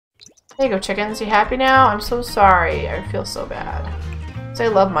There you go, chickens. You happy now? I'm so sorry. I feel so bad. So I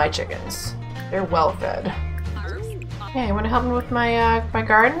love my chickens. They're well fed. Hey, you want to help me with my my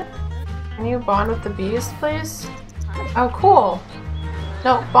garden? Can you bond with the bees, please? Oh, cool.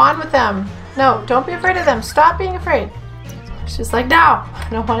 No, bond with them. No, don't be afraid of them. Stop being afraid. She's like, no, I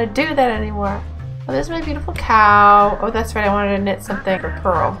don't want to do that anymore. Oh, there's my beautiful cow. Oh, that's right. I wanted to knit something for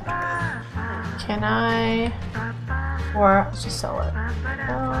Pearl. Can I? Or let's just sell it.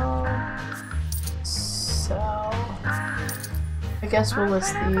 Sell. I guess we'll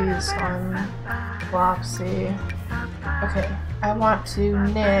list these on Flopsy. Okay, I want to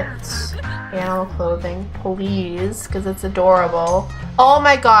knit animal clothing, please, because it's adorable. Oh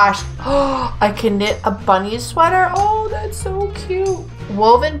my gosh! Oh, I can knit a bunny sweater. Oh, that's so cute.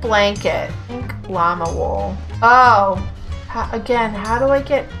 Woven blanket, pink llama wool. Oh, again, how do I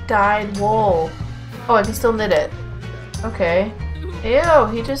get dyed wool? Oh, I can still knit it. Okay. Ew,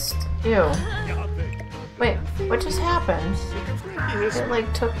 he just, ew. Wait, what just happened? It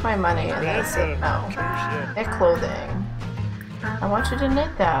like took my money and then I said no. Knit clothing. I want you to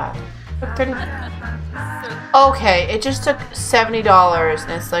knit that. Took 30. Okay, it just took $70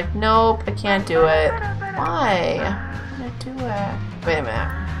 and it's like, nope, I can't do it. Why? I'm gonna do it. Wait a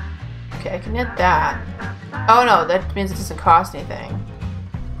minute. Okay, I can knit that. Oh no, that means it doesn't cost anything.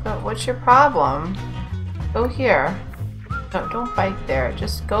 But what's your problem? Go here. No, don't bike there.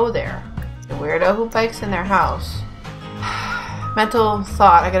 Just go there. The weirdo who bikes in their house. Mental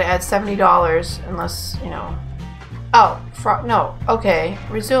thought. I gotta add $70 unless, you know. Oh, no. Okay.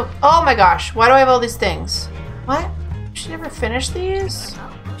 Resume. Oh my gosh. Why do I have all these things? What? She never finished these?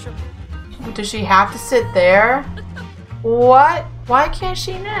 Does she have to sit there? What? Why can't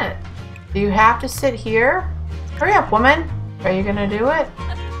she knit? Do you have to sit here? Hurry up, woman. Are you gonna do it?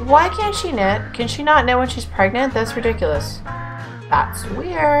 Why can't she knit? Can she not knit when she's pregnant? That's ridiculous. That's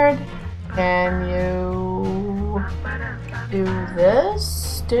weird. Can you do this?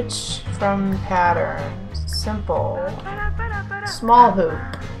 Stitch from pattern. Simple. Small hoop.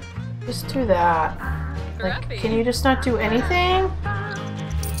 Just do that. Like, can you just not do anything?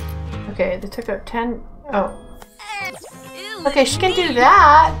 Okay, they took out 10. Oh. Okay, she can do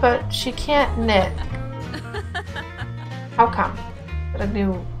that, but she can't knit. How come? Is that a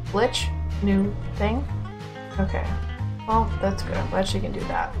new glitch? New thing? Okay. Well, that's good. I'm glad she can do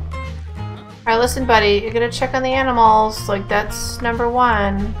that. Alright, listen, buddy. You're gonna check on the animals. Like, that's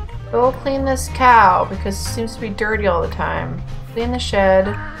 #1. Go clean this cow, because it seems to be dirty all the time. Clean the shed.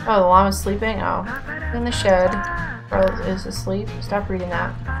 Oh, the llama's sleeping? Oh. Clean the shed. Pearl is asleep. Stop reading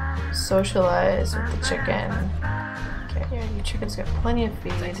that. Socialize with the chicken. Okay, yeah, you chicken's got plenty of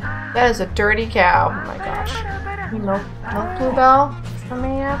feed. That is a dirty cow. Oh my gosh. Can you milk Bluebell for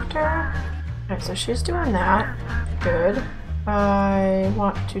me after? Alright, so she's doing that. Good. I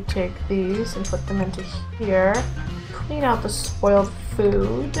want to take these and put them into here. Clean out the spoiled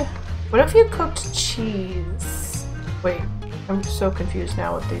food. What if you cooked cheese? Wait, I'm so confused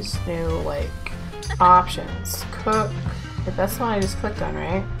now with these new, like, options. Cook. Okay, that's the one I just clicked on,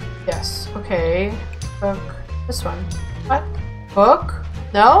 right? Yes. Okay. Cook. This one. What? Cook?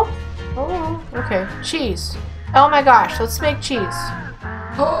 No? Oh, okay. Cheese. Oh my gosh, let's make cheese.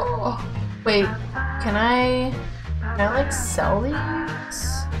 Oh, wait, can I like sell these?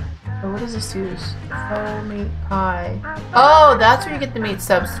 Or what does this use? Oh, meat pie. Oh, that's where you get the meat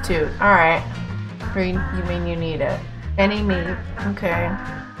substitute. Alright. You mean you need it. Any meat. Okay.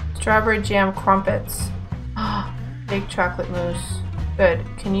 Strawberry jam crumpets. Baked chocolate mousse. Good.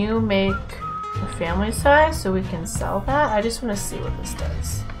 Can you make a family size so we can sell that? I just want to see what this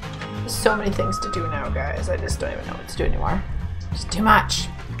does. There's so many things to do now, guys. I just don't even know what to do anymore. It's too much.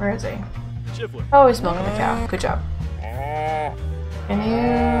 Where is he? Oh, he's milking the cow. Good job. Can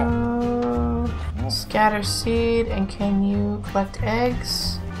you scatter seed and can you collect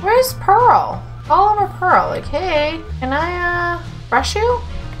eggs? Where's Pearl? All over Pearl. Like, hey, can I brush you?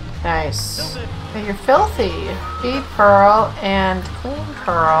 Nice. But you're filthy. Feed Pearl and clean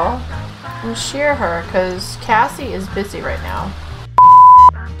Pearl and shear her because Cassie is busy right now.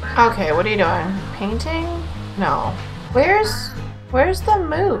 Okay, what are you doing? Painting? No. Where's the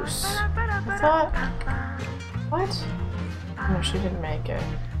moose? I thought... What? No, she didn't make it.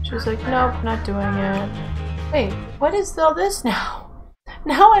 She was like, nope, not doing it. Wait, what is all this now?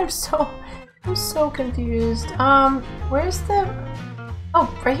 Now I'm so confused. Where's the...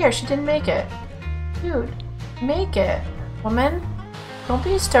 Oh, right here, she didn't make it. Dude, make it. Woman, don't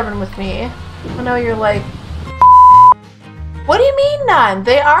be stubborn with me. I know you're like... What do you mean none?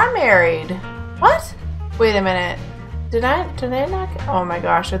 They are married. What? Wait a minute. Did they not? Oh my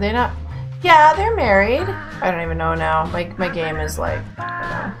gosh, are they not? Yeah, they're married. I don't even know now. My game is like,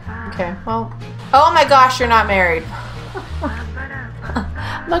 I don't know. Okay, well. Oh my gosh, you're not married.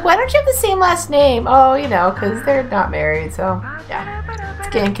 I'm like, why don't you have the same last name? Oh, you know, because they're not married, so yeah. This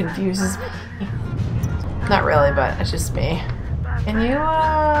game confuses me. Not really, but it's just me. Can you,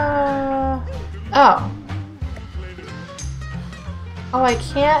 oh. Oh, I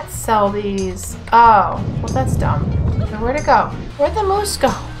can't sell these. Oh, well that's dumb. Where'd it go? Where'd the moose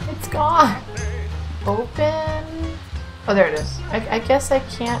go? It's gone. Open. Oh, there it is. I guess I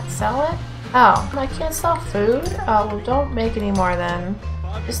can't sell it? Oh, I can't sell food? Oh, well don't make any more then.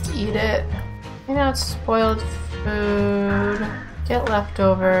 Just eat it. You know, it's spoiled food. Get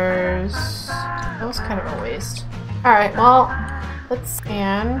leftovers. That was kind of a waste. Alright, well, let's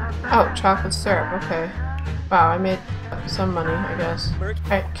scan. Oh, chocolate syrup, okay. Wow, I made some money, I guess.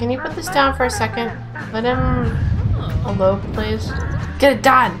 Alright, can you put this down for a second? Let him elope, please. Get it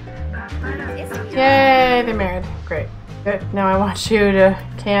done! Yay, they're married. Great. Good. Now I want you to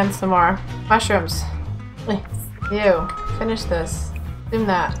can some more mushrooms. Please. You. Finish this. Zoom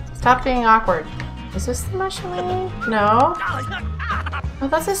that. Stop being awkward. Is this the mushroom? No. Oh,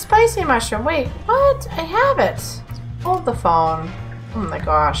 that's a spicy mushroom. Wait, what? I have it. Hold the phone. Oh my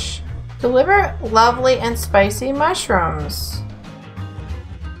gosh. Deliver lovely and spicy mushrooms.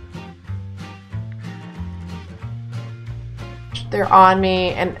 They're on me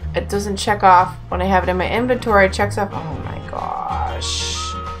and it doesn't check off when I have it in my inventory. It checks off. Oh my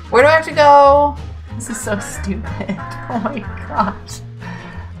gosh. Where do I have to go? This is so stupid. Oh my gosh.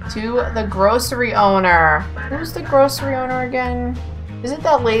 To the grocery owner. Who's the grocery owner again? Is it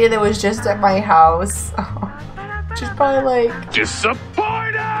that lady that was just at my house? Oh, she's probably like...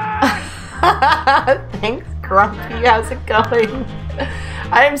 Disappointed! Thanks, Grumpy. How's it going?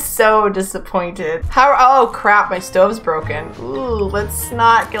 I am so disappointed. How? Oh crap, my stove's broken. Ooh, let's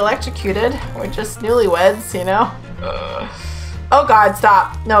not get electrocuted. We're just newlyweds, you know? Oh god,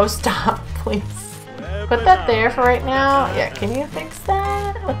 stop. No, stop, please. Put that there for right now. Yeah, can you fix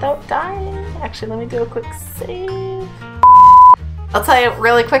that without dying? Actually, let me do a quick save. I'll tell you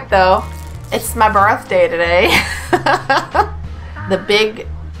really quick though, it's my birthday today. The big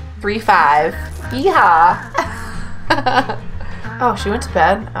 3-5. Yeehaw! Oh, she went to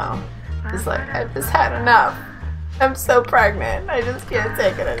bed? Oh. She's like, I've just had enough. I'm so pregnant. I just can't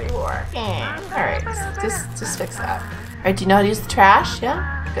take it anymore. Alright, just fix that. Alright, do you know how to use the trash?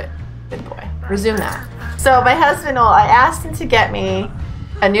 Yeah? Good. Good boy. Resume that. So my husband, I asked him to get me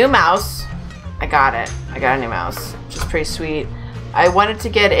a new mouse. I got it. I got a new mouse, which is pretty sweet. I wanted to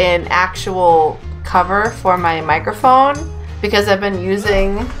get an actual cover for my microphone because I've been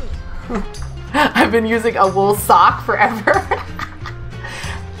using a wool sock forever.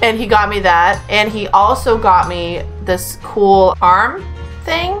 And he got me that, and he also got me this cool arm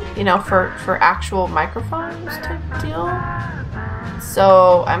thing, you know, for actual microphones type deal.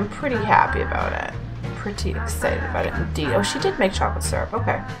 So I'm pretty happy about it. Pretty excited about it indeed. Oh, she did make chocolate syrup.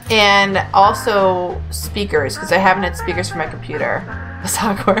 Okay. And also speakers, because I haven't had speakers for my computer. That's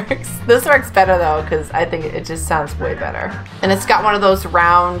how it works. This works better though, because I think it just sounds way better. And it's got one of those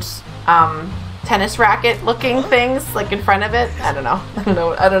round tennis racket looking things like in front of it. I don't know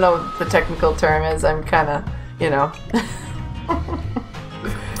what the technical term is. I'm kind of, you know.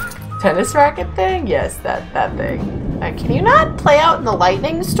 Tennis racket thing? Yes, that thing. Can you not play out in the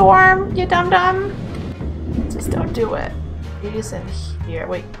lightning storm, you dum-dum? Just don't do it. These in here.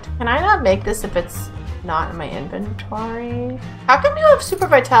 Wait, can I not make this if it's not in my inventory? How come you have super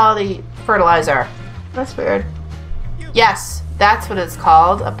vitality fertilizer? That's weird. Yes, that's what it's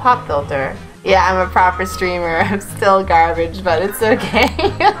called. A pop filter. Yeah, I'm a proper streamer. I'm still garbage, but it's okay.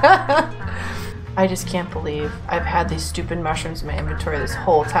 I just can't believe I've had these stupid mushrooms in my inventory this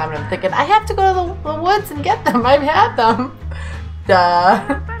whole time, and I'm thinking, I have to go to the woods and get them. I've had them.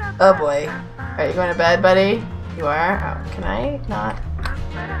 Duh. Oh boy. Are you going to bed, buddy? You are? Oh, can I not?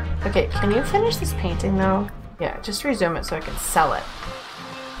 Okay, can you finish this painting though? Yeah, just resume it so I can sell it.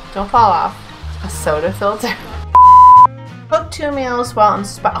 Don't fall off. A soda filter. Cook 2 meals while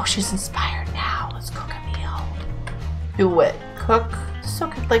inspired. Oh, she's inspired now. Let's cook a meal. Do it. Cook. So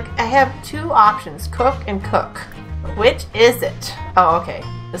good. Like, I have 2 options. Cook and cook. Which is it? Oh, okay.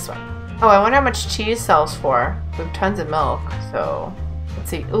 This one. Oh, I wonder how much cheese sells for. We have tons of milk, so... Let's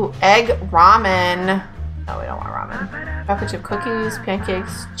see. Ooh, egg ramen. No, we don't want ramen. Chocolate chip cookies,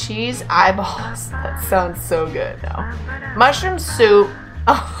 pancakes, cheese eyeballs. That sounds so good. No. Mushroom soup.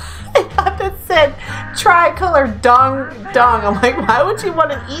 Oh. I thought that said tricolor dung. I'm like, why would you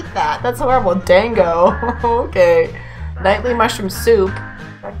want to eat that? That's horrible. Dango. Okay. Nightly mushroom soup.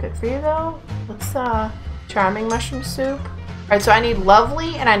 Is that good for you though? Let's charming mushroom soup. Alright, so I need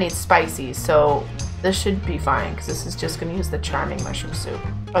lovely and I need spicy. So This should be fine, because this is just going to use the charming mushroom soup.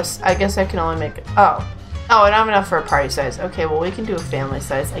 I guess I can only make... Oh, I don't have enough for a party size. Okay, well, we can do a family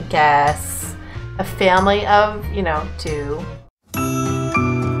size, I guess. A family of, you know, 2.